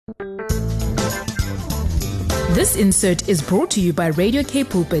This insert is brought to you by Radio K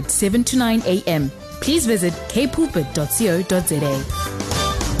Pulpit 7 to 9 a.m. Please visit kpulpit.co.za.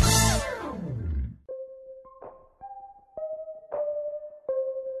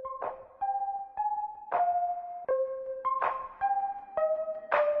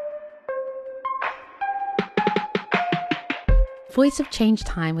 Voice of Change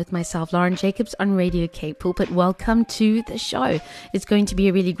time with myself, Lauren Jacobs, on Radio K Pulpit. Welcome to the show. It's going to be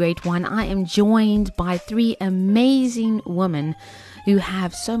a really great one. I am joined by three amazing women who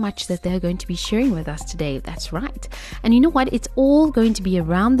have so much that they're going to be sharing with us today. That's right. And you know what? It's all going to be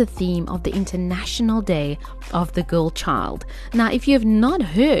around the theme of the International Day of the Girl Child. Now, if you have not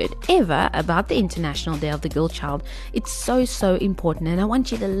heard ever about the International Day of the Girl Child, it's so important. And I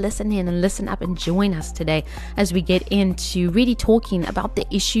want you to listen in and listen up and join us today as we get into really talking about the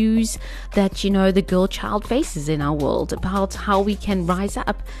issues that, you know, the girl child faces in our world, about how we can rise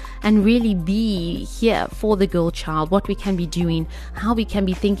up and really be here for the girl child, what we can be doing, how we can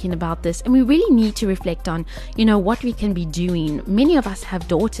be thinking about this. And we really need to reflect on, you know, what we can be doing. Many of us have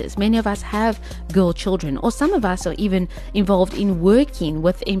daughters, many of us have girl children, or some of us are even involved in working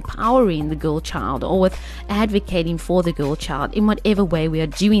with empowering the girl child or with advocating for the girl child. In whatever way we are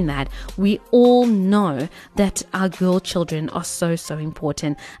doing that, we all know that our girl children are so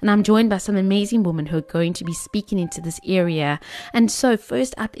important. And I'm joined by some amazing women who are going to be speaking into this area. And so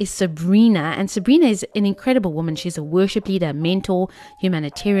first up is Sabrina. And Sabrina is an incredible woman. She's a worship leader, mentor,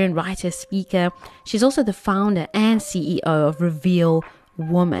 humanitarian, writer, speaker. She's also the founder and CEO of Reveal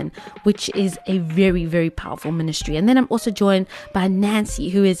Woman, which is a very powerful ministry. And then I'm also joined by Nancy,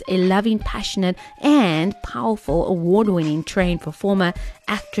 who is a loving, passionate and powerful award-winning trained performer,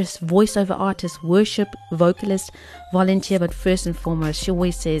 actress, voiceover artist, worship vocalist, volunteer. But first and foremost, she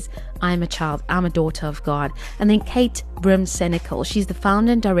always says, I'm a child, I'm a daughter of God. And then Kate Senekal. She's the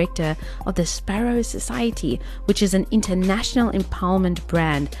founder and director of the Sparrow Society, which is an international empowerment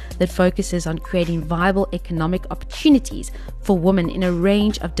brand that focuses on creating viable economic opportunities for women in a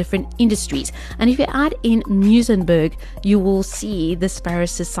range of different industries. And if you're out in Muizenberg, you will see the Sparrow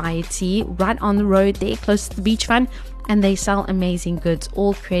Society right on the road there, close to the beachfront. And they sell amazing goods,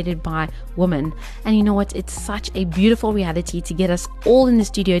 all created by women. And you know what? It's such a beautiful reality to get us all in the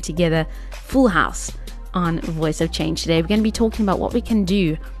studio together, full house, on Voice of Change today. We're going to be talking about what we can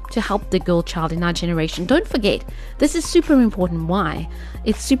do to help the girl child in our generation. Don't forget, this is super important. Why?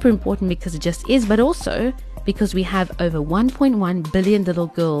 It's super important because it just is, but also because we have over 1.1 billion little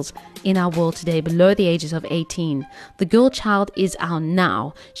girls in our world today below the ages of 18. The girl child is our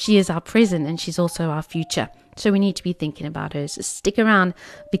now. She is our present, and she's also our future. So we need to be thinking about her. So stick around,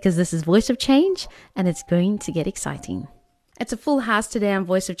 because this is Voice of Change and it's going to get exciting. It's a full house today on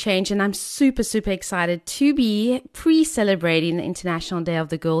Voice of Change, and I'm super excited to be pre-celebrating the International Day of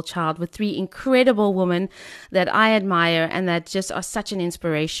the Girl Child with three incredible women that I admire and that just are such an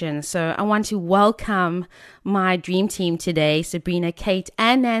inspiration. So I want to welcome my dream team today, Sabrina, Kate,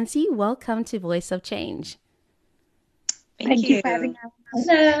 and Nancy. Welcome to Voice of Change. Thank you for having us.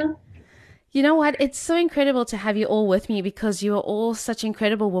 Hello. You know what? It's so incredible to have you all with me, because you are all such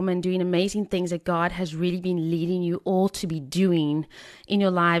incredible women doing amazing things that God has really been leading you all to be doing in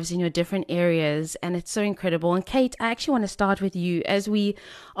your lives, in your different areas. And it's so incredible. And Kate, I actually want to start with you as we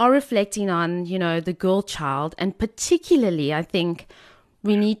are reflecting on, you know, the girl child. And particularly, I think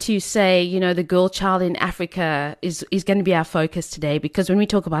we need to say, you know, the girl child in Africa is going to be our focus today, because when we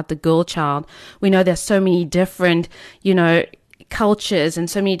talk about the girl child, we know there's so many different, you know, cultures and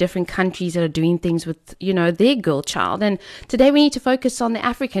so many different countries that are doing things with, you know, their girl child. And today we need to focus on the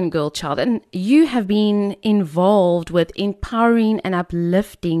African girl child. And you have been involved with empowering and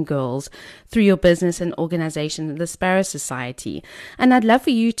uplifting girls through your business and organization, the Sparrow Society. And I'd love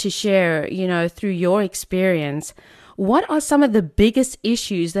for you to share, you know, through your experience, what are some of the biggest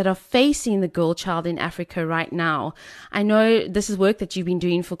issues that are facing the girl child in Africa right now? I know this is work that you've been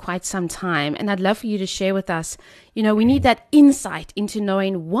doing for quite some time, and I'd love for you to share with us, you know, we need that insight into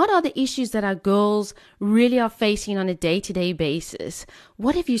knowing what are the issues that our girls really are facing on a day-to-day basis.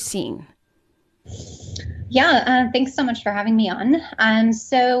 What have you seen? Yeah, thanks so much for having me on.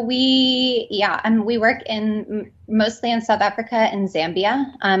 So we work mostly in South Africa and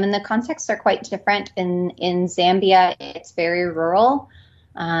Zambia, and the contexts are quite different. In Zambia, it's very rural,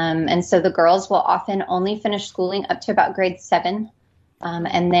 and so the girls will often only finish schooling up to about grade 7,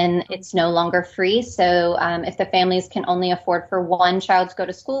 and then it's no longer free. So if the families can only afford for one child to go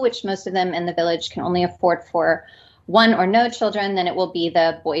to school, which most of them in the village can only afford for one or no children, then it will be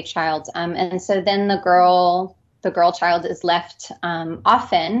the boy child. And so then the girl child is left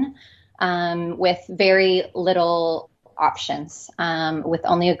often with very little options. With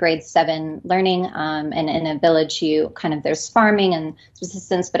only a grade 7 learning, and in a village, there's farming and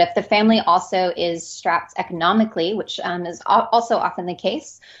subsistence. But if the family also is strapped economically, which is also often the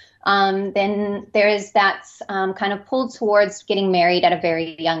case, then there is that kind of pull towards getting married at a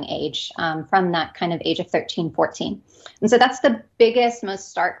very young age, from that kind of age of 13, 14. And so that's the biggest, most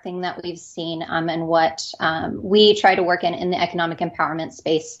stark thing that we've seen, and what we try to work in the economic empowerment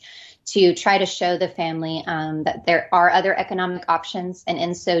space, to try to show the family that there are other economic options, and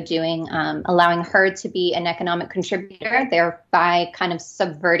in so doing, allowing her to be an economic contributor, thereby kind of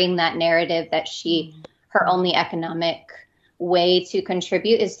subverting that narrative that her only economic way to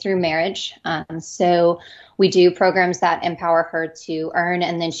contribute is through marriage. So we do programs that empower her to earn,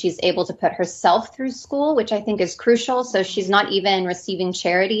 and then she's able to put herself through school, which I think is crucial. So she's not even receiving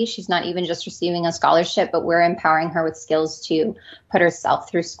charity. She's not even just receiving a scholarship, but we're empowering her with skills to put herself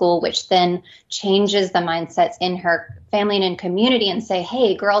through school, which then changes the mindsets in her family and in community, and say,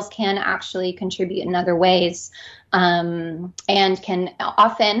 hey, girls can actually contribute in other ways. And can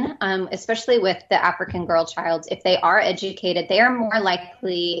often, especially with the African girl child, if they are educated, they are more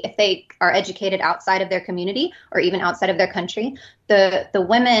likely, if they are educated outside of their community or even outside of their country, the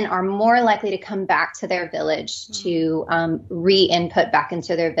women are more likely to come back to their village to re-input back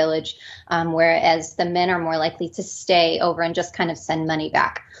into their village, whereas the men are more likely to stay over and just kind of send money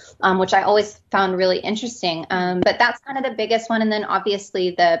back, which I always found really interesting. But that's kind of the biggest one. And then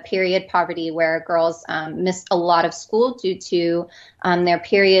obviously the period poverty, where girls miss a lot of school due to their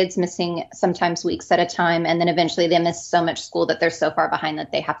periods, missing sometimes weeks at a time. And then eventually they miss so much school that they're so far behind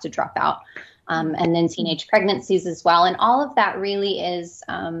that they have to drop out. And then teenage pregnancies as well. And all of that really is,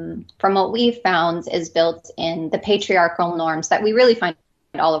 from what we've found, is built in the patriarchal norms that we really find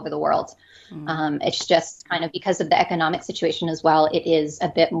all over the world. It's just kind of because of the economic situation as well. It is a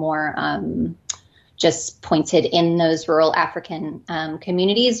bit more just pointed in those rural African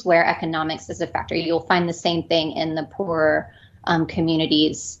communities where economics is a factor. You'll find the same thing in the poorer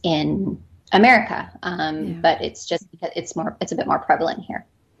communities in America, but it's just because it's a bit more prevalent here.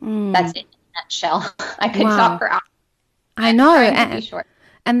 That's it. Nutshell. I could talk for hours. I know,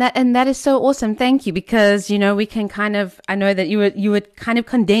 and that is so awesome. Thank you, because we can kind of, I know that you were kind of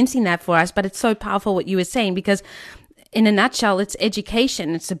condensing that for us, but it's so powerful what you were saying, because in a nutshell, it's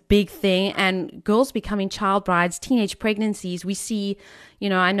education. It's a big thing, and girls becoming child brides, teenage pregnancies. We see,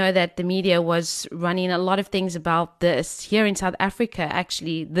 I know that the media was running a lot of things about this here in South Africa.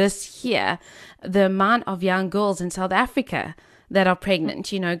 Actually, this year, the amount of young girls in South Africa that are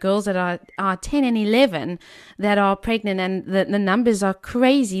pregnant, girls that are 10 and 11 that are pregnant, and the numbers are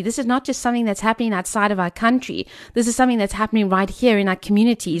crazy. This is not just something that's happening outside of our country. This is something that's happening right here in our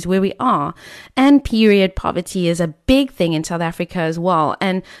communities where we are. And period poverty is a big thing in South Africa as well.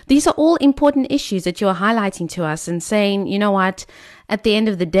 And these are all important issues that you're highlighting to us and saying, you know what, at the end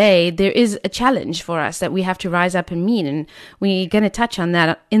of the day, there is a challenge for us that we have to rise up and meet. And we're going to touch on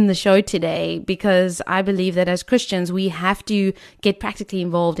that in the show today, because I believe that as Christians, we have to get practically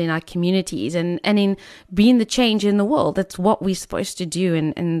involved in our communities and in being the change in the world. That's what we're supposed to do,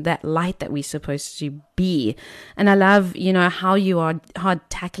 and that light that we're supposed to be. And I love, how you are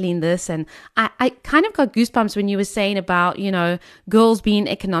tackling this. And I kind of got goosebumps when you were saying about, girls being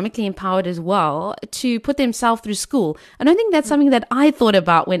economically empowered as well to put themselves through school. I don't think that's something that I thought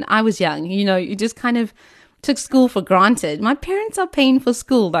about when I was young. You just kind of took school for granted. My parents are paying for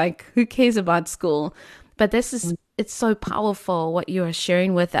school. Like, who cares about school? But it's so powerful what you are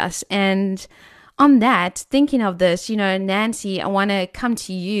sharing with us. And on that, thinking of this, Nancy, I want to come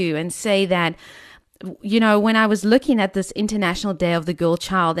to you and say that, when I was looking at this International Day of the Girl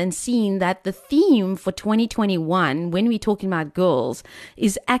Child and seeing that the theme for 2021, when we're talking about girls,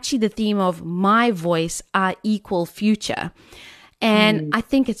 is actually the theme of my voice, our equal future. And I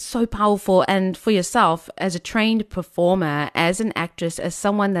think it's so powerful. And for yourself, as a trained performer, as an actress, as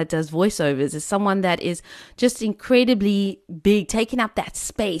someone that does voiceovers, as someone that is just incredibly big, taking up that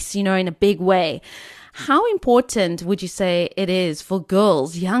space, in a big way, how important would you say it is for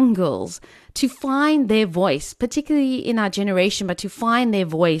girls, young girls, to find their voice, particularly in our generation, but to find their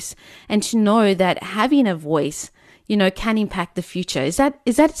voice and to know that having a voice, can impact the future? Is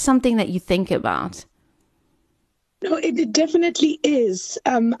that something that you think about? No, it definitely is.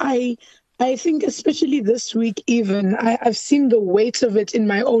 I think especially this week even, I've seen the weight of it in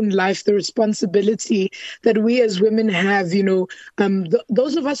my own life, the responsibility that we as women have,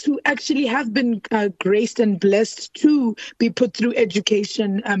 those of us who actually have been graced and blessed to be put through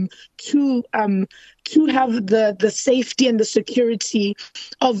education, to have the safety and the security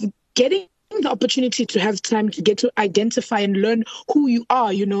of getting the opportunity to have time to get to identify and learn who you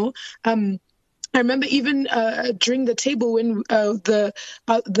are, I remember even during the table when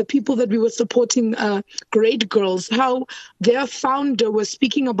the people that we were supporting, grade girls, how their founder was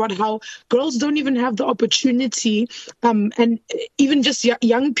speaking about how girls don't even have the opportunity, and even just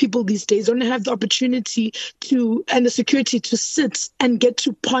young people these days don't have the opportunity to and the security to sit and get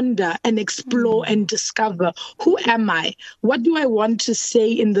to ponder and explore and discover, who am I? What do I want to say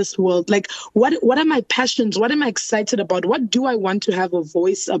in this world? Like, what are my passions? What am I excited about? What do I want to have a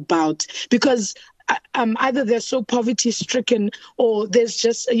voice about? Because either they're so poverty stricken, or there's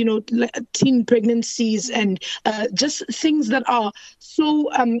just teen pregnancies and just things that are so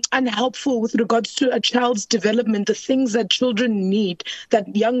unhelpful with regards to a child's development, the things that children need,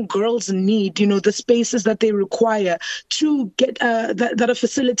 that young girls need, the spaces that they require to get that are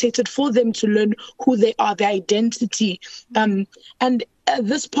facilitated for them to learn who they are, their identity. And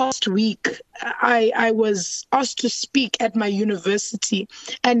this past week, I was asked to speak at my university,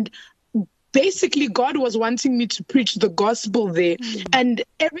 and basically God was wanting me to preach the gospel there. And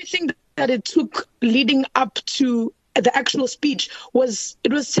everything that it took leading up to the actual speech was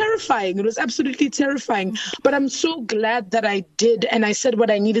terrifying. It was absolutely terrifying. But I'm so glad that I did, and I said what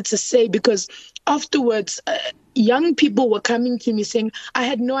I needed to say, because afterwards, young people were coming to me saying, I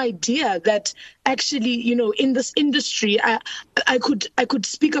had no idea that actually, in this industry, I could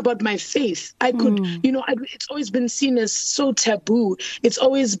speak about my faith. I could, it's always been seen as so taboo. It's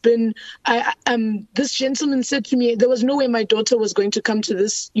always been, this gentleman said to me, there was no way my daughter was going to come to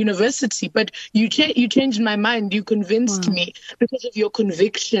this university, but you changed my mind. You convinced me because of your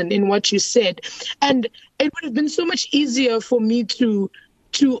conviction in what you said. And it would have been so much easier for me to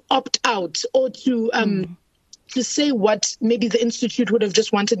opt out, or to say what maybe the institute would have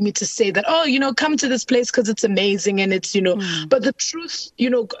just wanted me to say, that, come to this place because it's amazing and it's, but the truth,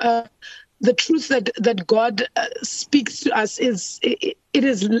 the truth that God speaks to us is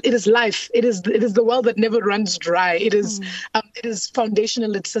life. It is the well that never runs dry. It is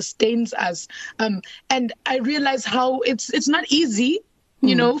foundational. It sustains us. And I realize how it's not easy,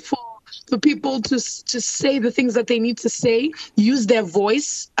 for people to say the things that they need to say, use their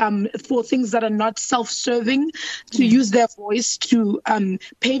voice for things that are not self-serving, to use their voice to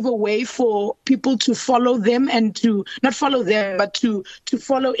pave a way for people to follow them, and to not follow them, but to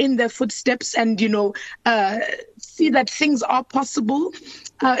follow in their footsteps, and see that things are possible.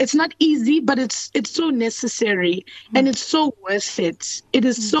 It's not easy, but it's so necessary, and it's so worth it. It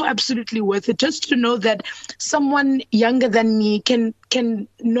is so absolutely worth it, just to know that someone younger than me can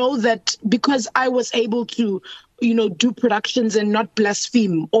know that because I was able to, do productions and not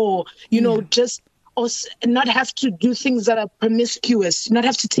blaspheme, or, or not have to do things that are promiscuous, not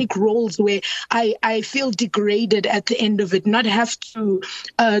have to take roles where I feel degraded at the end of it, not have to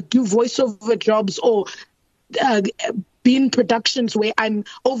do voiceover jobs, or be in productions where I'm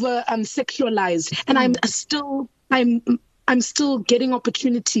over sexualized, and I'm still getting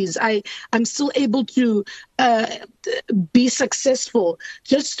opportunities. I'm still able to be successful.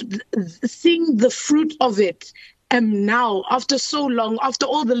 Just seeing the fruit of it. Now, after so long, after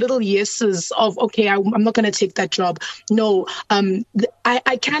all the little yeses of, okay, I'm not going to take that job. No,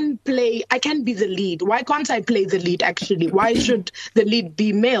 I can be the lead. Why can't I play the lead, actually? Why should the lead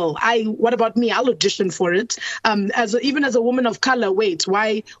be male? What about me? I'll audition for it. Even as a woman of color,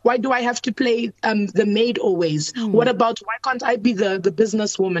 why do I have to play the maid always? What about, why can't I be the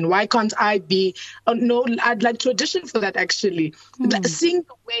businesswoman? Why can't I be, no, I'd like to audition for that, actually. Seeing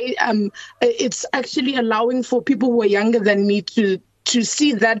the way it's actually allowing for people who are younger than me to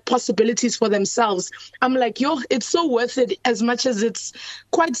see that possibilities for themselves. I'm like, it's so worth it, as much as it's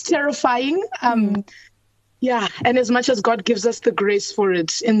quite terrifying. Yeah, and as much as God gives us the grace for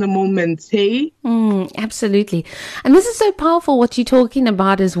it in the moment, hey? Absolutely. And this is so powerful what you're talking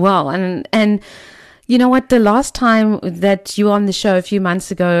about as well. And you know what, the last time that you were on the show a few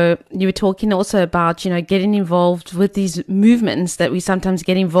months ago, you were talking also about, getting involved with these movements that we sometimes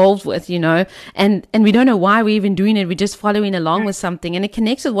get involved with, and we don't know why we're even doing it. We're just following along with something. And it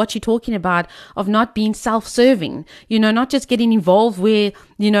connects with what you're talking about of not being self-serving, not just getting involved where,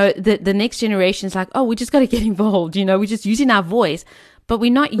 the next generation is like, oh, we just got to get involved. We're just using our voice. But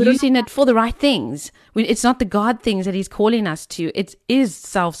we're not using it for the right things. It's not the God things that he's calling us to. It is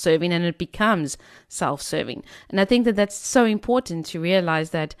self-serving, and it becomes self-serving. And I think that that's so important to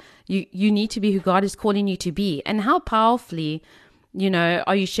realize that you need to be who God is calling you to be. And how powerfully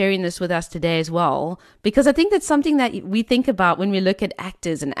are you sharing this with us today as well? Because I think that's something that we think about when we look at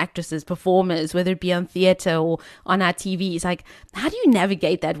actors and actresses, performers, whether it be on theater or on our TV. It's like, how do you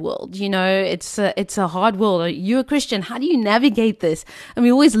navigate that world? It's a hard world. Are you a Christian? How do you navigate this? And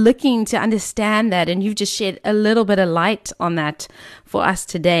we're always looking to understand that. And you've just shed a little bit of light on that for us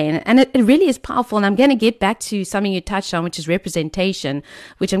today. And it really is powerful. And I'm going to get back to something you touched on, which is representation,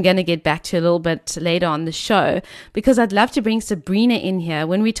 which I'm going to get back to a little bit later on the show, because I'd love to bring Sabrina in here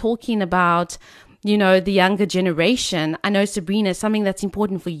when we're talking about, the younger generation. I know, Sabrina, something that's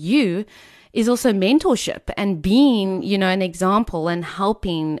important for you is also mentorship and being, an example and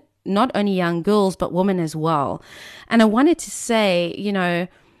helping not only young girls, but women as well. And I wanted to say,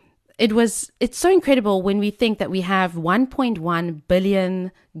 it's so incredible when we think that we have 1.1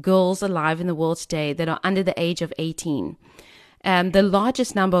 billion girls alive in the world today that are under the age of 18. The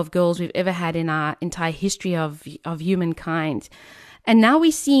largest number of girls we've ever had in our entire history of humankind. And now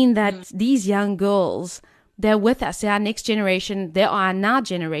we're seeing that these young girls, they're with us. They're our next generation. They are our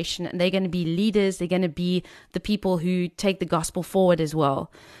generation. And they're going to be leaders. They're going to be the people who take the gospel forward as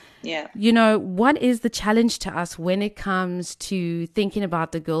well. Yeah. What is the challenge to us when it comes to thinking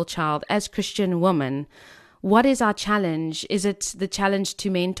about the girl child as Christian women? What is our challenge? Is it the challenge to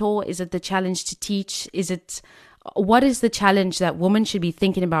mentor? Is it the challenge to teach? What is the challenge that women should be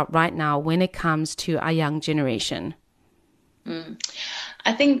thinking about right now when it comes to our young generation?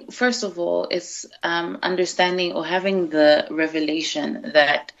 I think, first of all, it's understanding or having the revelation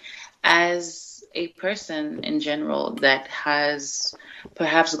that as a person in general that has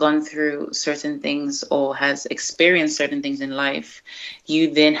perhaps gone through certain things or has experienced certain things in life,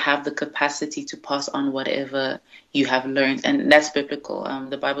 you then have the capacity to pass on whatever you have learned. And that's biblical.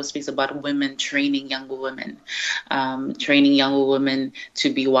 The Bible speaks about women training younger women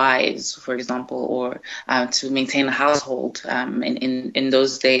to be wives, for example, or to maintain a household in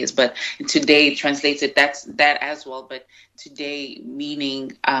those days. But today translated, that's that as well. But today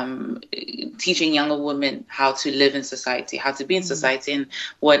meaning teaching younger women how to live in society, how to be in society, and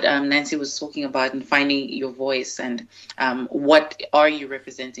what Nancy was talking about, and finding your voice and what are you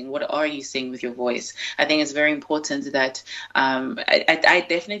representing? What are you saying with your voice? I think it's very important that I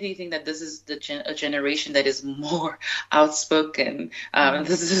definitely think that this is a generation that is more outspoken.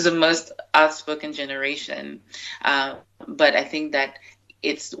 This is the most outspoken generation. But I think that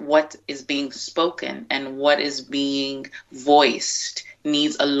it's what is being spoken and what is being voiced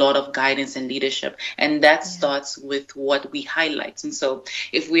needs a lot of guidance and leadership. And that starts with what we highlight. And so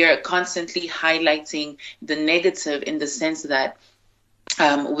if we are constantly highlighting the negative in the sense that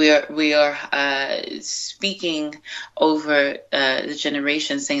we are speaking over the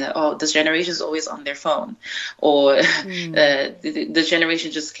generation, saying that, this generation is always on their phone, or the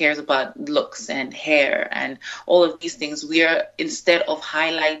generation just cares about looks and hair and all of these things. We are, instead of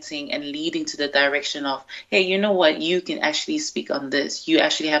highlighting and leading to the direction of, hey, you know what, you can actually speak on this. You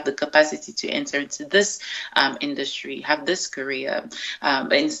actually have the capacity to enter into this industry, have this career.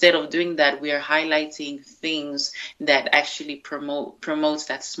 But instead of doing that, we are highlighting things that actually promotes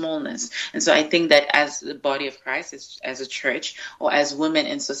that smallness. And so I think that as the body of Christ, as a church, or as women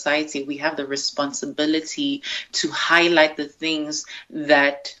in society, we have the responsibility to highlight the things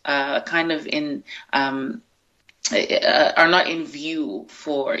that kind of are not in view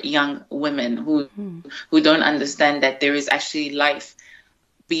for young women who don't understand that there is actually life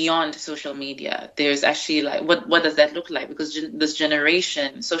beyond social media. There's actually what does that look like? Because this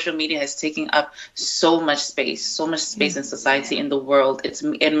generation, social media has taken up so much space in society, in the world.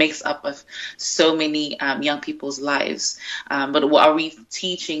 It makes up of so many young people's lives. But are we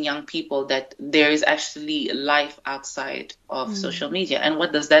teaching young people that there is actually life outside of social media? And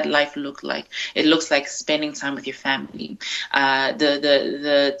what does that life look like? It looks like spending time with your family.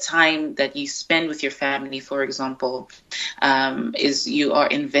 The time that you spend with your family, for example, is you are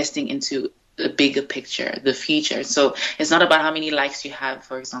investing into the bigger picture, the future. So it's not about how many likes you have,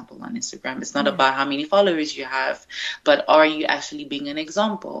 for example, on Instagram. It's not about how many followers you have, but are you actually being an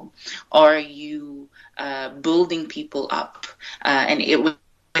example? Are you building people up?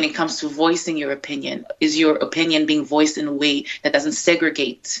 When it comes to voicing your opinion, is your opinion being voiced in a way that doesn't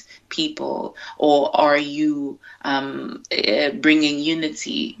segregate people? Or are you bringing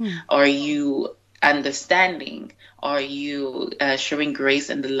unity? Are you understanding? Are you showing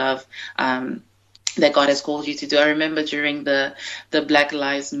grace and the love that God has called you to do? I remember during the Black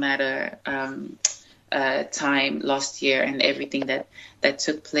Lives Matter time last year and everything that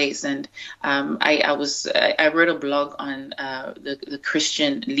took place, and I wrote a blog on the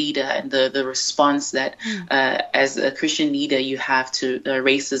Christian leader and the response that as a Christian leader you have to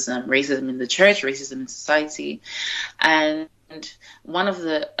racism in the church, racism in society. And one of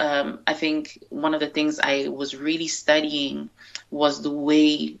the, I think one of the things I was really studying was the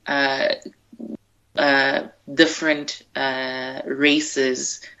way different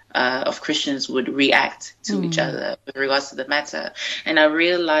races of Christians would react to each other with regards to the matter. And I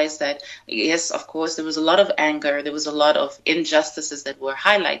realized that, yes, of course, there was a lot of anger. There was a lot of injustices that were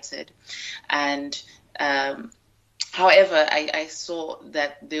highlighted. And however, I saw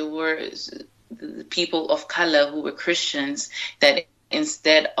that there were people of color who were Christians that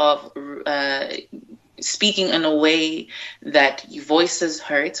instead of speaking in a way that voices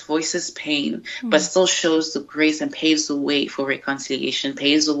hurt, voices pain, but still shows the grace and paves the way for reconciliation,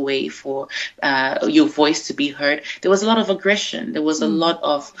 paves the way for your voice to be heard. There was a lot of aggression. There was a lot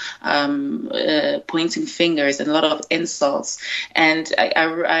of pointing fingers and a lot of insults. And I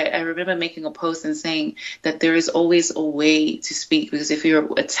remember making a post and saying that there is always a way to speak, because if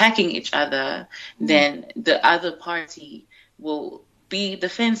you're attacking each other, then the other party will be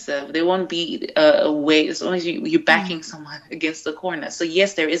defensive. There won't be a way, as long as you're backing someone against the corner. So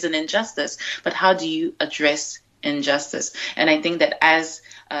yes, there is an injustice, but how do you address injustice? And I think that as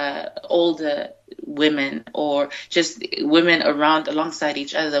older women, or just women alongside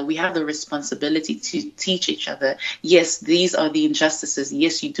each other, we have the responsibility to teach each other, yes, these are the injustices,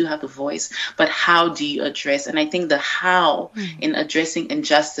 yes, you do have the voice, but how do you address? And I think the how in addressing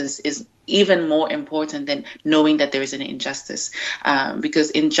injustice is even more important than knowing that there is an injustice,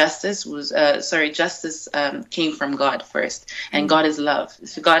 because justice came from God first, and God is love.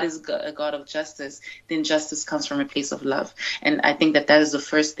 If God is a God of justice, then justice comes from a place of love. And I think that is the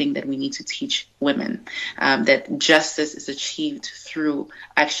first thing that we need to teach women, that justice is achieved through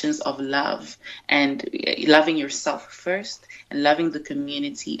actions of love, and loving yourself first, and loving the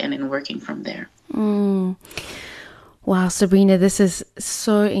community, and then working from there. Wow, Sabrina, this is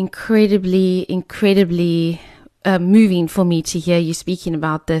so incredibly moving for me to hear you speaking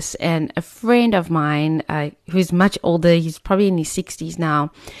about this. And a friend of mine, who's much older, he's probably in his 60s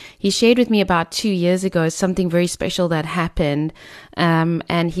now, he shared with me about 2 years ago something very special that happened.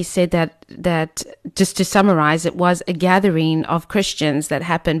 And he said that just to summarize, it was a gathering of Christians that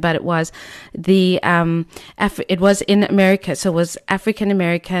happened, but it was it was in America. So it was African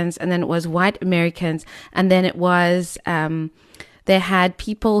Americans, and then it was white Americans, and then it was, they had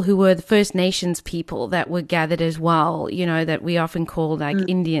people who were the First Nations people that were gathered as well, that we often call like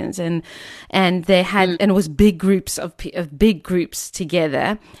Indians, and they had, and it was big groups of big groups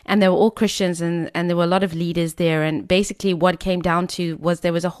together, and they were all Christians, and there were a lot of leaders there. And basically what it came down to was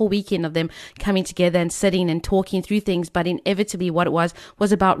there was a whole weekend of them coming together and sitting and talking through things, but inevitably what it was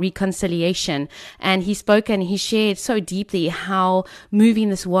about reconciliation. And he spoke and he shared so deeply how moving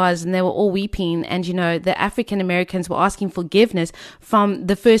this was, and they were all weeping. And the African Americans were asking forgiveness from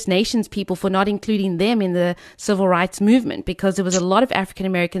the First Nations people for not including them in the civil rights movement, because there was a lot of African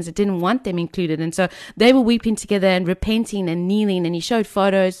Americans that didn't want them included. And so they were weeping together and repenting and kneeling. And he showed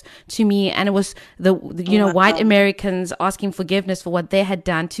photos to me, and it was white Americans asking forgiveness for what they had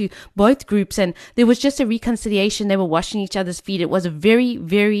done to both groups. And there was just a reconciliation. They were washing each other's feet. It was a very,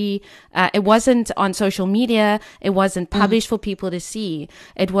 very, it wasn't on social media. It wasn't published for people to see.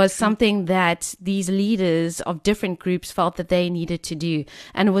 It was something that these leaders of different groups felt that they needed to do.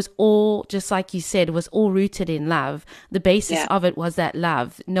 And it was all, just like you said, it was all rooted in love. The basis of it was that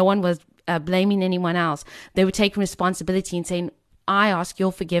love. No one was blaming anyone else. They were taking responsibility and saying, I ask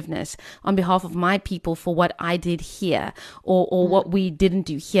your forgiveness on behalf of my people for what I did here, or what we didn't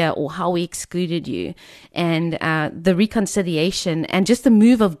do here, or how we excluded you. And the reconciliation and just the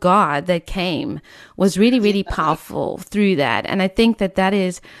move of God that came was really, really powerful through that. And I think that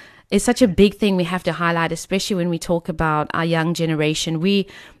is such a big thing we have to highlight, especially when we talk about our young generation. We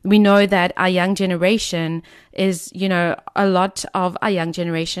know that our young generation is, a lot of our young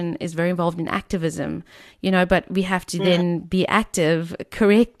generation is very involved in activism, but we have to then be active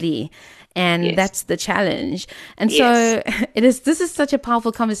correctly. And that's the challenge. And so this is such a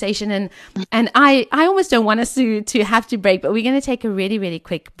powerful conversation. And I almost don't want us to have to break, but we're going to take a really, really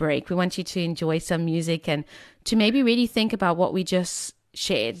quick break. We want you to enjoy some music and to maybe really think about what we just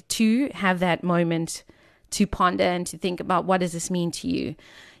shared, to have that moment to ponder and to think about, what does this mean to you,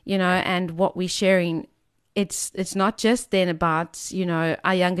 and what we're sharing. It's not just then about,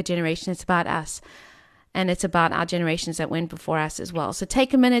 our younger generation, it's about us, and it's about our generations that went before us as well. So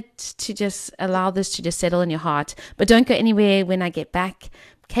take a minute to just allow this to just settle in your heart, but don't go anywhere. When I get back,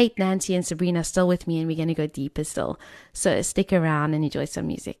 Kate, Nancy, and Sabrina are still with me, and we're going to go deeper still. So stick around and enjoy some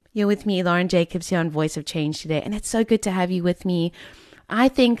music. You're with me, Lauren Jacobs, here on Voice of Change today, and it's so good to have you with me. I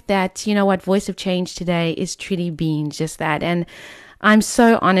think that, Voice of Change today is truly being just that. And I'm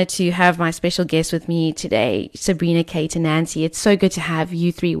so honored to have my special guest with me today, Sabrina, Kate, and Nancy. It's so good to have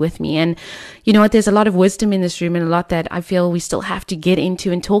you three with me. And you know what? There's a lot of wisdom in this room and a lot that I feel we still have to get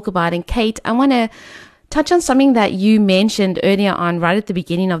into and talk about. And Kate, I want to touch on something that you mentioned earlier on, right at the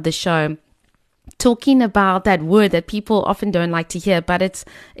beginning of the show, talking about that word that people often don't like to hear, but it's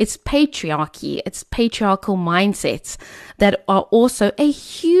patriarchy. It's patriarchal mindsets that are also a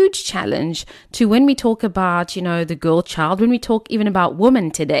huge challenge to when we talk about, you know, the girl child, when we talk even about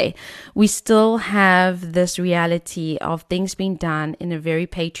women today, we still have this reality of things being done in a very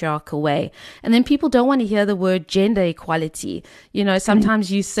patriarchal way. And then people don't want to hear the word gender equality. You know,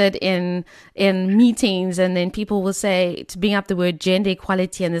 sometimes you sit in meetings and then people will say to bring up the word gender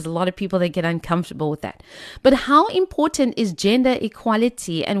equality, and there's a lot of people that get uncomfortable with that. But how important is gender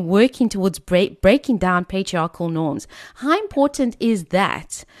equality and working towards breaking down patriarchal norms? How important is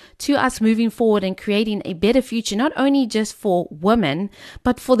that to us moving forward and creating a better future, not only just for women,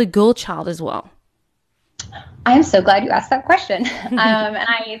 but for the girl child as well? I'm so glad you asked that question. And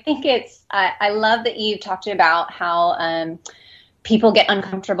I think I love that you talked about how people get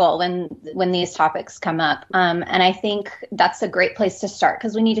uncomfortable when these topics come up. And I think that's a great place to start,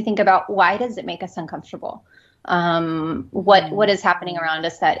 because we need to think about, why does it make us uncomfortable? What is happening around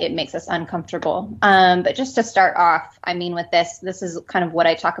us that it makes us uncomfortable? But just to start off, I mean, with this is kind of what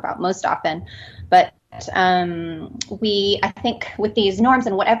I talk about most often, but I think with these norms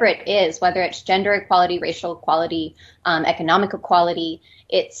and whatever it is, whether it's gender equality, racial equality, economic equality,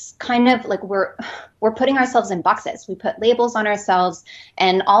 it's kind of like we're putting ourselves in boxes. We put labels on ourselves,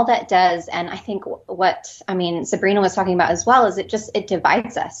 and all that does, and I think Sabrina was talking about as well, is it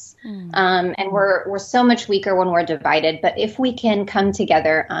divides us. And we're so much weaker when we're divided. But if we can come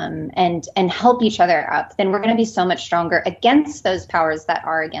together and help each other up, then we're going to be so much stronger against those powers that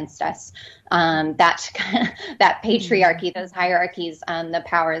are against us. That patriarchy, those hierarchies, the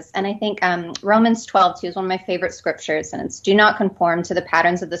powers. And I think Romans 12:2 is one of my favorite scriptures, and it's, do not conform to the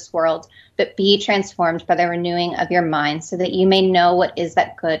patterns of this world, but be transformed by the renewing of your mind, so that you may know what is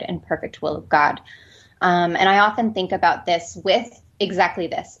that good and perfect will of God. And I often think about this with exactly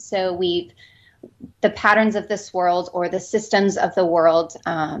this. So the patterns of this world, or the systems of the world,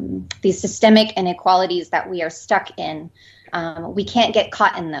 these systemic inequalities that we are stuck in, we can't get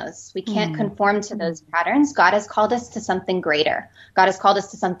caught in those. We can't conform to those patterns. God has called us to something greater. God has called us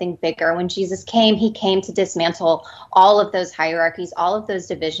to something bigger. When Jesus came, he came to dismantle all of those hierarchies, all of those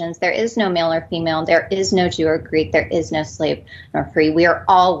divisions. There is no male or female. There is no Jew or Greek. There is no slave nor free. We are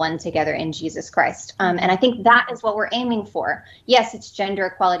all one together in Jesus Christ. And I think that is what we're aiming for. Yes, it's gender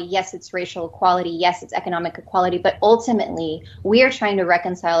equality. Yes, it's racial equality. Yes, it's economic equality. But ultimately, we are trying to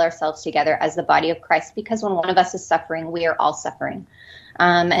reconcile ourselves together as the body of Christ, because when one of us is suffering, we are all suffering.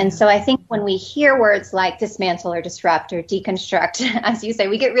 And so I think when we hear words like dismantle or disrupt or deconstruct, as you say,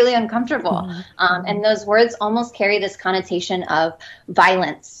 we get really uncomfortable. And those words almost carry this connotation of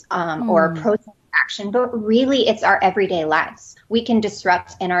violence or protest action, but really it's our everyday lives. We can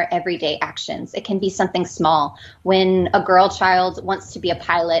disrupt in our everyday actions. It can be something small. When a girl child wants to be a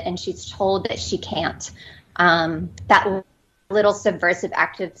pilot and she's told that she can't, that little subversive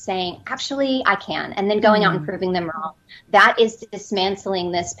act of saying, actually, I can, and then going out and proving them wrong. That is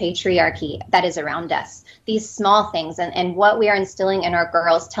dismantling this patriarchy that is around us. These small things, and what we are instilling in our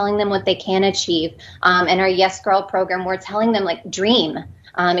girls, telling them what they can achieve. In our Yes Girl program, we're telling them, like, dream.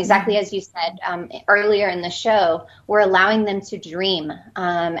 Exactly as you said earlier in the show, we're allowing them to dream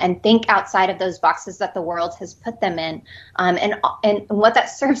and think outside of those boxes that the world has put them in. And what that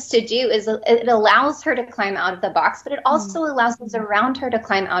serves to do is it allows her to climb out of the box, but it also allows those around her to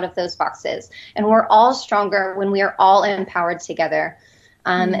climb out of those boxes. And we're all stronger when we are all empowered together.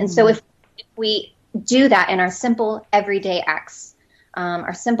 And so if we do that in our simple everyday acts,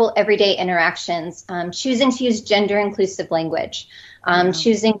 our simple everyday interactions, choosing to use gender inclusive language,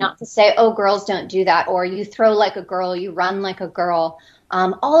 choosing not to say, oh, girls don't do that, or you throw like a girl, you run like a girl,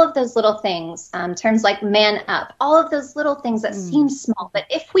 all of those little things, terms like man up, all of those little things that seem small. But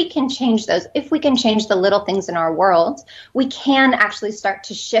if we can change those, if we can change the little things in our world, we can actually start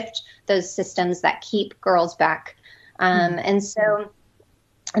to shift those systems that keep girls back. And so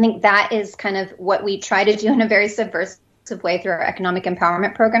I think that is kind of what we try to do in a very subversive way through our economic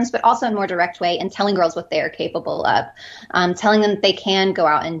empowerment programs, but also in a more direct way, and telling girls what they are capable of, telling them that they can go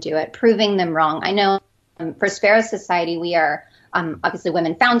out and do it, proving them wrong. I know for Sparrow Society, we are obviously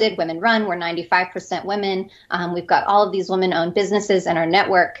women founded, women run. We're 95% women. We've got all of these women-owned businesses in our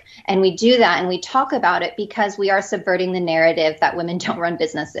network, and we do that and we talk about it because we are subverting the narrative that women don't run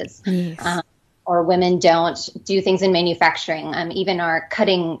businesses. Yes. or women don't do things in manufacturing. Even our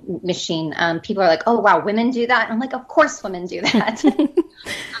cutting machine, people are like, oh, wow, women do that? And I'm like, of course women do that.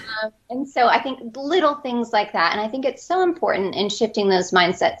 And so I think little things like that. And I think it's so important in shifting those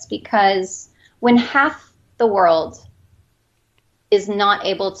mindsets, because when half the world is not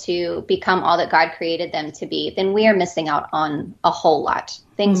able to become all that God created them to be, then we are missing out on a whole lot.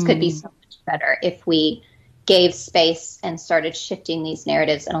 Things could be so much better if we gave space and started shifting these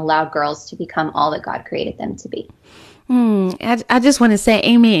narratives and allowed girls to become all that God created them to be. I just want to say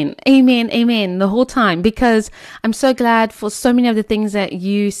amen, amen, amen the whole time, because I'm so glad for so many of the things that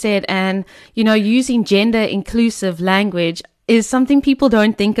you said. And, you know, using gender inclusive language is something people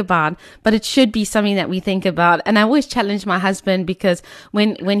don't think about, but it should be something that we think about. And I always challenge my husband, because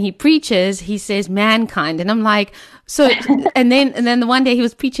when he preaches, he says mankind, and I'm like, so, and then the one day he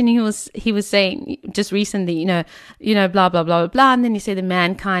was preaching, he was saying just recently, you know, blah, blah, blah, blah, blah. And then he said the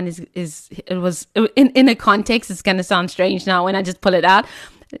mankind it was in a context, it's going to sound strange now when I just pull it out.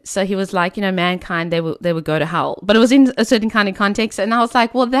 So he was like, you know, mankind, they would go to hell, but it was in a certain kind of context. And I was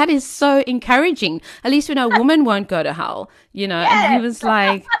like, well, that is so encouraging. At least we know women won't go to hell, you know. Yes. And he was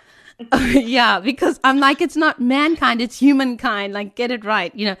like, yeah, because I'm like, it's not mankind, it's humankind. Like, get it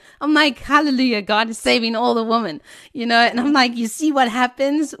right. You know, I'm like, hallelujah, God is saving all the women, you know. And I'm like, you see what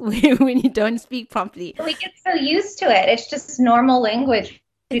happens when you don't speak properly. We get so used to it. It's just normal language.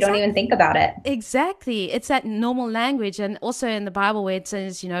 We don't even think about it. Exactly. It's that normal language. And also in the Bible where it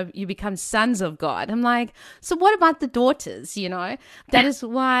says, you know, you become sons of God. I'm like, so what about the daughters? You know, that is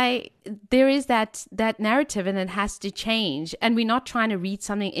why there is that narrative, and it has to change. And we're not trying to read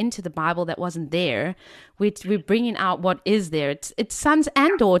something into the Bible that wasn't there. We're bringing out what is there. It's sons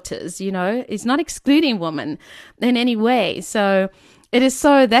and daughters, you know, it's not excluding women in any way. So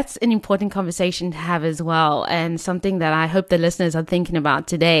that's an important conversation to have as well, and something that I hope the listeners are thinking about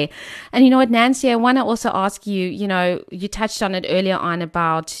today. And you know what, Nancy, I want to also ask you, you know, you touched on it earlier on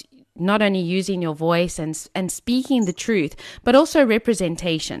about not only using your voice and speaking the truth, but also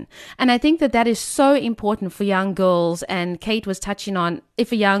representation. And I think that is so important for young girls. And Kate was touching on,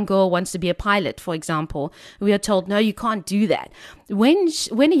 if a young girl wants to be a pilot, for example, we are told, no, you can't do that. When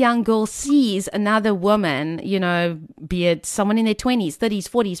a young girl sees another woman, you know, be it someone in their 20s, 30s,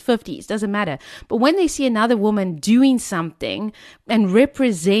 40s, 50s, doesn't matter. But when they see another woman doing something and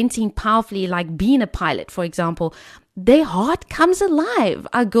representing powerfully, like being a pilot, for example, their heart comes alive.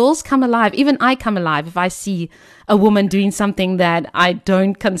 Our girls come alive. Even I come alive if I see a woman doing something that I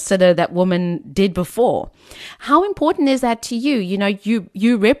don't consider that woman did before. How important is that to you? You know,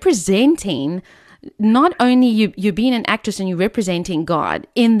 you representing, not only you being an actress and you representing God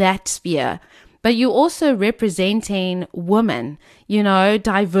in that sphere, but you're also representing women, you know,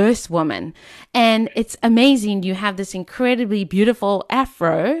 diverse women. And it's amazing. You have this incredibly beautiful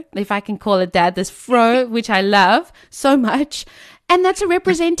afro, if I can call it that, this fro, which I love so much. And that's a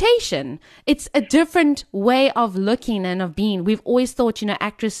representation. It's a different way of looking and of being. We've always thought, you know,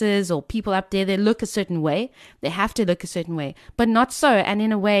 actresses or people up there, they look a certain way. They have to look a certain way, but not so. And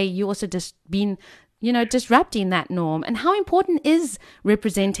in a way, you also just been, you know, disrupting that norm. And how important is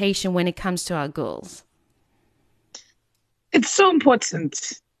representation when it comes to our girls? It's so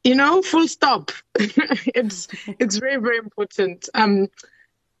important, you know, full stop. It's very, very important.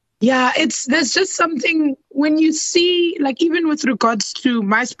 There's just something when you see, like, even with regards to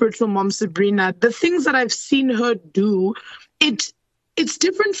my spiritual mom, Sabrina, the things that I've seen her do, it's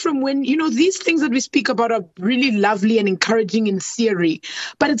different from when, you know, these things that we speak about are really lovely and encouraging in theory,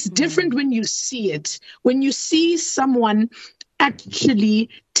 but it's different when you see it. When you see someone actually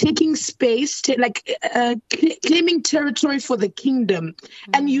taking space, claiming territory for the kingdom,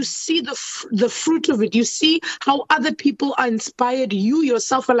 and you see the fruit of it. You see how other people are inspired. You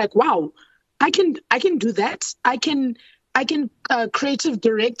yourself are like, wow, I can do that. I can creative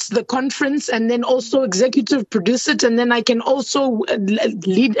direct the conference, and then also executive produce it, and then I can also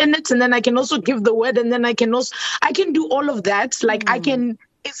lead in it, and then I can also give the word, and then I can do all of that. Like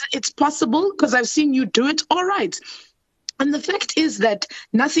it's possible because I've seen you do it. All right. And the fact is that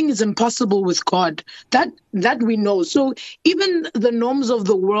nothing is impossible with God. That we know. So even the norms of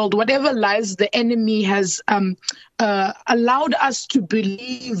the world, whatever lies the enemy has allowed us to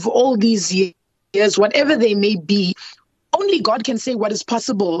believe all these years, whatever they may be, only God can say what is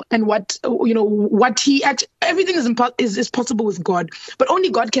possible and what, you know, what everything is possible with God. But only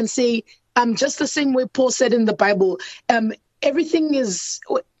God can say, just the same way Paul said in the Bible,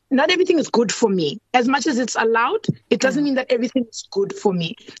 not everything is good for me. As much as it's allowed, it doesn't mean that everything is good for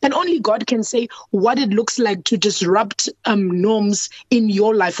me. And only God can say what it looks like to disrupt norms in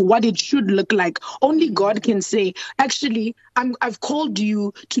your life, what it should look like. Only God can say, actually, I've called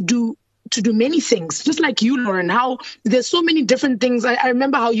you to do many things, just like you, Lauren, how there's so many different things. I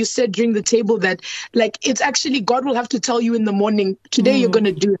remember how you said during the table that, like, it's actually God will have to tell you in the morning, today you're going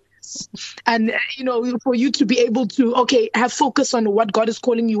to do this. And, for you to be able to, have focus on what God is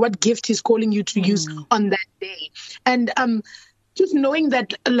calling you, what gift he's calling you to use on that day. And just knowing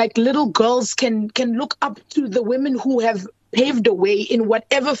that, like, little girls can look up to the women who have paved a way in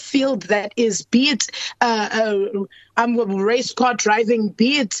whatever field that is, be it I'm a race car driving,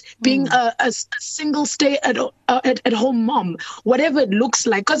 be it being a single stay at home mom, whatever it looks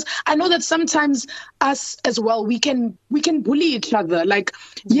like. Because I know that sometimes us as well, we can bully each other. Like,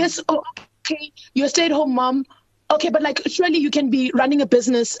 yes, okay, you're a stay-at-home mom. Okay, but like, surely you can be running a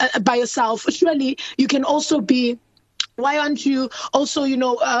business by yourself. Surely you can also be. Why aren't you also,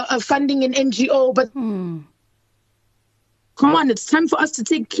 funding an NGO? But come on, it's time for us to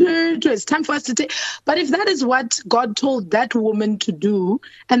take church. It's time for us to take. But if that is what God told that woman to do,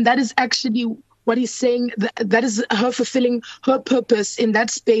 and that is actually what he's saying, that is her fulfilling her purpose in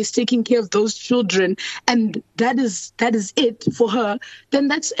that space, taking care of those children, and that is it for her, then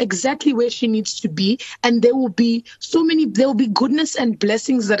that's exactly where she needs to be. And there will be goodness and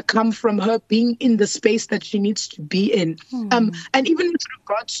blessings that come from her being in the space that she needs to be in. And even with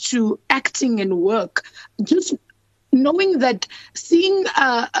regards to acting and work, just knowing that, seeing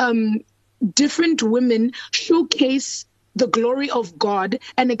different women showcase the glory of God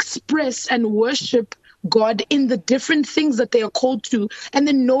and express and worship God in the different things that they are called to, and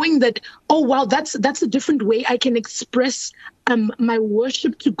then knowing that, oh wow, that's a different way I can express my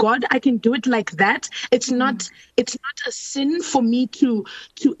worship to God. I can do it like that. It's not a sin for me to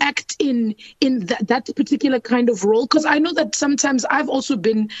act in that particular kind of role, because I know that sometimes I've also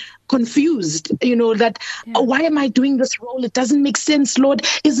been confused, that why am I doing this role? It doesn't make sense, Lord.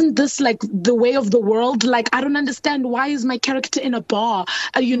 Isn't this like the way of the world? Like, I don't understand. Why is my character in a bar?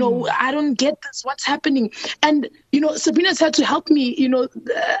 I don't get this. What's happening? And Sabrina's had to help me,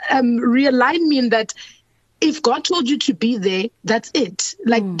 realign me in that. If God told you to be there, that's it.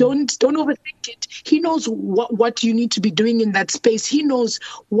 Like, don't overthink it. He knows what you need to be doing in that space. He knows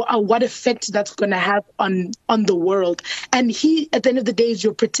what effect that's going to have on the world. And he, at the end of the day, is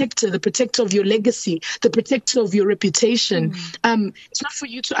your protector, the protector of your legacy, the protector of your reputation. It's not for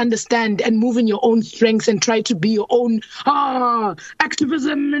you to understand and move in your own strength and try to be your own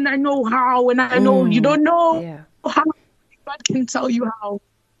activism. And I know how, and I know you don't know how. God can tell you how.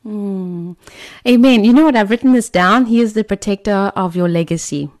 Amen. You know what? I've written this down. He is the protector of your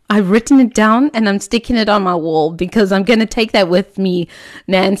legacy. I've written it down and I'm sticking it on my wall because I'm going to take that with me,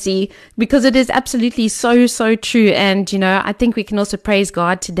 Nancy, because it is absolutely so, so true. And, I think we can also praise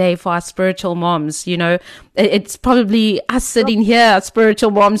God today for our spiritual moms. It's probably us sitting here, our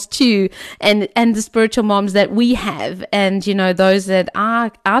spiritual moms too, and the spiritual moms that we have, and, those that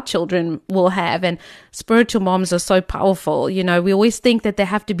our children will have. And spiritual moms are so powerful. We always think that they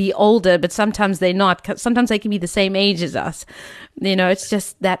have to be older, but sometimes they're not. Sometimes they can be the same age as us. It's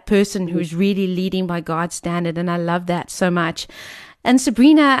just that person who's really leading by God's standard. And I love that so much. And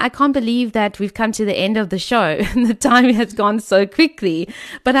Sabrina, I can't believe that we've come to the end of the show. The time has gone so quickly.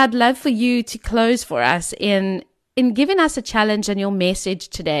 But I'd love for you to close for us in giving us a challenge and your message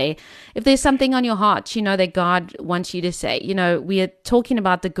today. If there's something on your heart, that God wants you to say. We are talking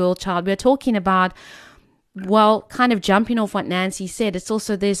about the girl child. We're talking about, well, kind of jumping off what Nancy said, it's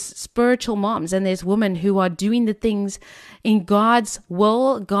also there's spiritual moms and there's women who are doing the things in God's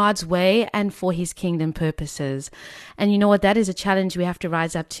will, God's way, and for his kingdom purposes. And you know what? That is a challenge we have to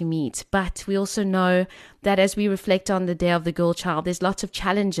rise up to meet. But we also know that as we reflect on the day of the girl child, there's lots of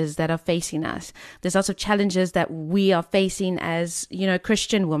challenges that are facing us. There's lots of challenges that we are facing as,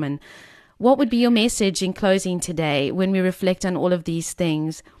 Christian women. What would be your message in closing today when we reflect on all of these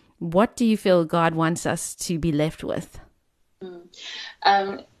things? What do you feel God wants us to be left with?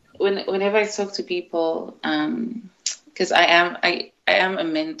 Whenever I talk to people, because I am a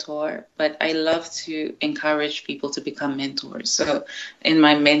mentor, but I love to encourage people to become mentors. So in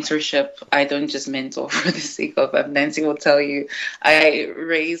my mentorship, I don't just mentor for the sake of, Nancy will tell you, I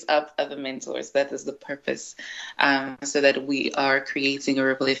raise up other mentors. That is the purpose, so that we are creating a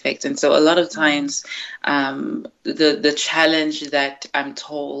ripple effect. And so a lot of times, the challenge that I'm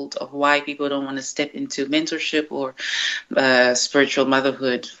told of why people don't want to step into mentorship or spiritual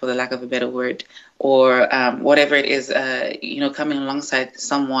motherhood, for the lack of a better word, or whatever it is, coming alongside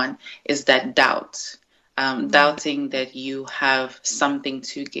someone, is that doubt. Doubting that you have something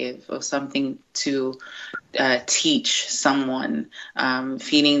to give or something to teach someone,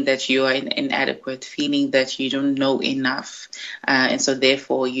 feeling that you are inadequate, feeling that you don't know enough, and so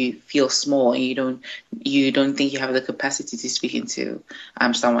therefore you feel small and you don't think you have the capacity to speak into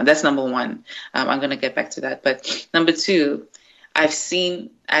someone. That's number one. I'm going to get back to that. But number two, I've seen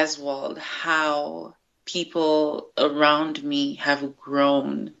as well how people around me have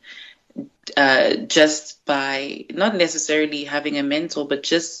grown just by not necessarily having a mentor, but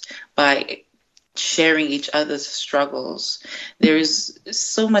just by sharing each other's struggles. There is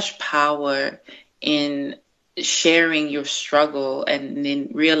so much power in sharing your struggle and then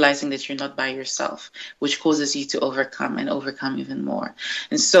realizing that you're not by yourself, which causes you to overcome and overcome even more.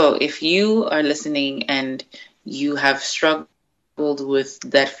 And so if you are listening and you have struggled with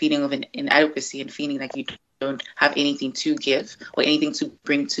that feeling of inadequacy and feeling like you don't have anything to give or anything to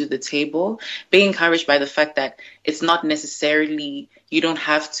bring to the table, be encouraged by the fact that it's not necessarily, you don't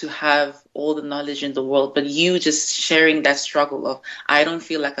have to have all the knowledge in the world, but you just sharing that struggle of, I don't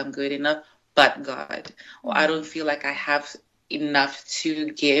feel like I'm good enough, but God, or I don't feel like I have enough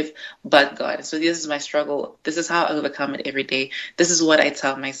to give, but God. So this is my struggle. This is how I overcome it every day. This is what I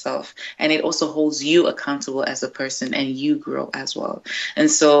tell myself. And it also holds you accountable as a person, and you grow as well.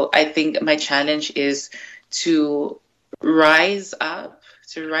 And so I think my challenge is to rise up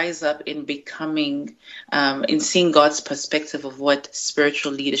in becoming, in seeing God's perspective of what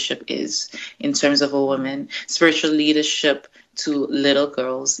spiritual leadership is in terms of a woman, spiritual leadership to little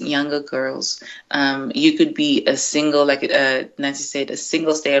girls, younger girls. You could be a single, like Nancy said, a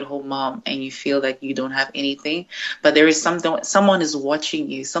single stay-at-home mom, and you feel like you don't have anything, but there is someone is watching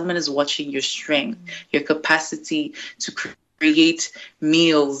you. Someone is watching your strength, your capacity to create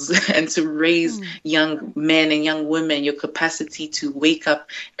meals and to raise young men and young women, your capacity to wake up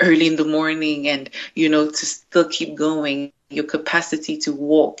early in the morning and, to still keep going, your capacity to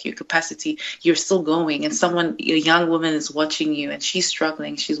walk, you're still going. And a young woman is watching you and she's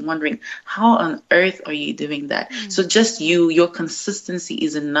struggling. She's wondering, how on earth are you doing that? So just your consistency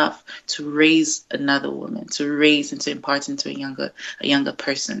is enough to raise another woman, to raise and to impart into a younger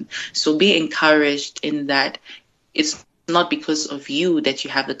person. So be encouraged in that it's not because of you that you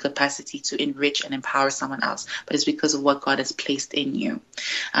have the capacity to enrich and empower someone else, but it's because of what God has placed in you.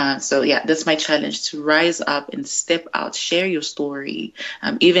 So that's my challenge, to rise up and step out, share your story,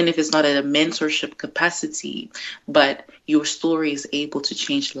 even if it's not at a mentorship capacity, but your story is able to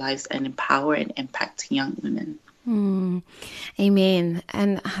change lives and empower and impact young women. Amen.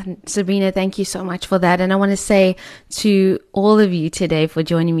 And Sabrina, thank you so much for that. And I want to say to all of you today for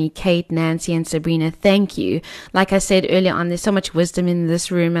joining me, Kate, Nancy, and Sabrina, thank you. Like I said earlier on, there's so much wisdom in this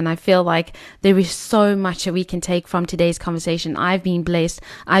room, and I feel like there is so much that we can take from today's conversation. I've been blessed.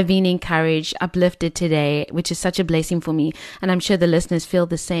 I've been encouraged, uplifted today, which is such a blessing for me. And I'm sure the listeners feel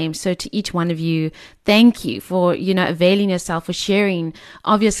the same. So to each one of you, thank you for, availing yourself, for sharing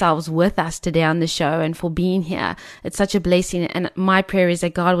of yourselves with us today on the show, and for being here. It's such a blessing, and my prayer is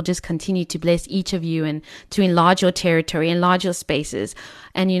that God will just continue to bless each of you and to enlarge your territory, enlarge your spaces,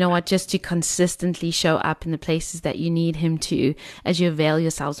 and just to consistently show up in the places that you need Him to, as you avail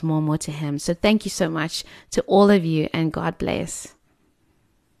yourselves more and more to Him. So thank you so much to all of you, and God bless.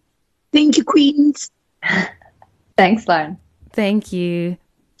 Thank you, Queens. Thanks, Lauren. Thank you.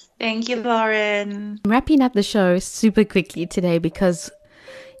 Thank you, Lauren. I'm wrapping up the show super quickly today because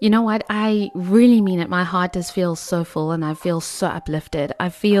you know what? I really mean it. My heart does feel so full, and I feel so uplifted. I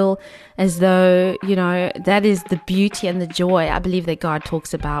feel as though, that is the beauty and the joy I believe that God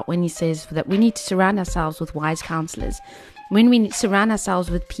talks about when He says that we need to surround ourselves with wise counselors. When we surround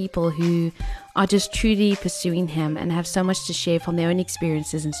ourselves with people who are just truly pursuing Him and have so much to share from their own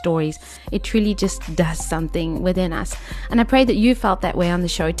experiences and stories, it truly just does something within us. And I pray that you felt that way on the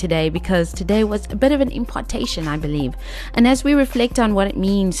show today, because today was a bit of an impartation, I believe. And as we reflect on what it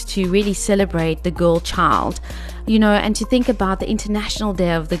means to really celebrate the girl child, and to think about the International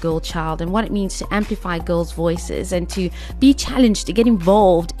Day of the Girl Child and what it means to amplify girls' voices and to be challenged to get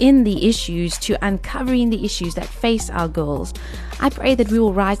involved in the issues, to uncovering the issues that face our girls, I pray that we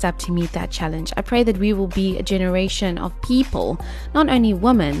will rise up to meet that challenge. I pray that we will be a generation of people, not only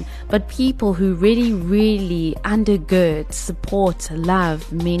women, but people who really, really undergird, support,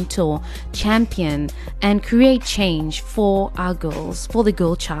 love, mentor, champion, and create change for our girls, for the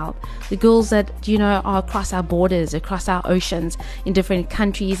girl child, the girls that, are across our borders, across our oceans, in different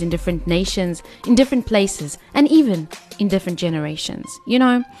countries, in different nations, in different places, and even in different generations.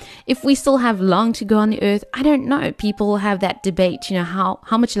 If we still have long to go on the earth, I don't know. People have that debate,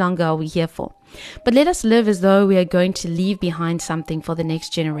 how much longer are we here for? But let us live as though we are going to leave behind something for the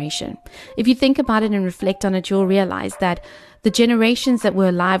next generation. If you think about it and reflect on it, you'll realize that the generations that were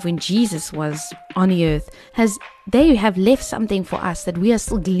alive when Jesus was on the earth, they have left something for us that we are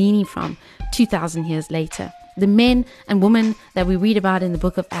still gleaning from 2,000 years later. The men and women that we read about in the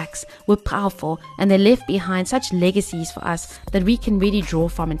book of Acts were powerful, and they left behind such legacies for us that we can really draw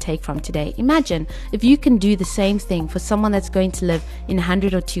from and take from today. Imagine if you can do the same thing for someone that's going to live in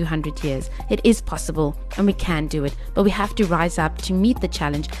 100 or 200 years. It is possible, and we can do it, but we have to rise up to meet the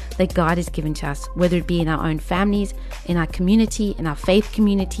challenge that God has given to us, whether it be in our own families, in our community, in our faith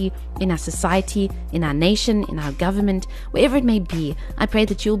community, in our society, in our nation, in our government, wherever it may be. I pray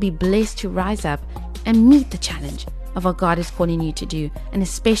that you'll be blessed to rise up and meet the challenge of what God is calling you to do. And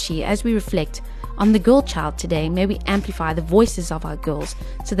especially as we reflect on the girl child today, may we amplify the voices of our girls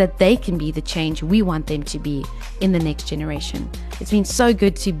so that they can be the change we want them to be in the next generation. It's been so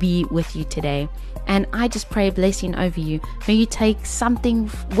good to be with you today, and I just pray a blessing over you. May you take something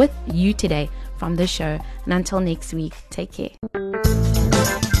with you today from this show, and until next week, take care.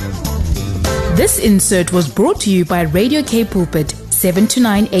 This insert was brought to you by Radio K Pulpit, 7 to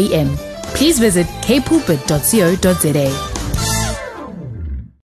 9 a.m. Please visit kpulpit.co.za.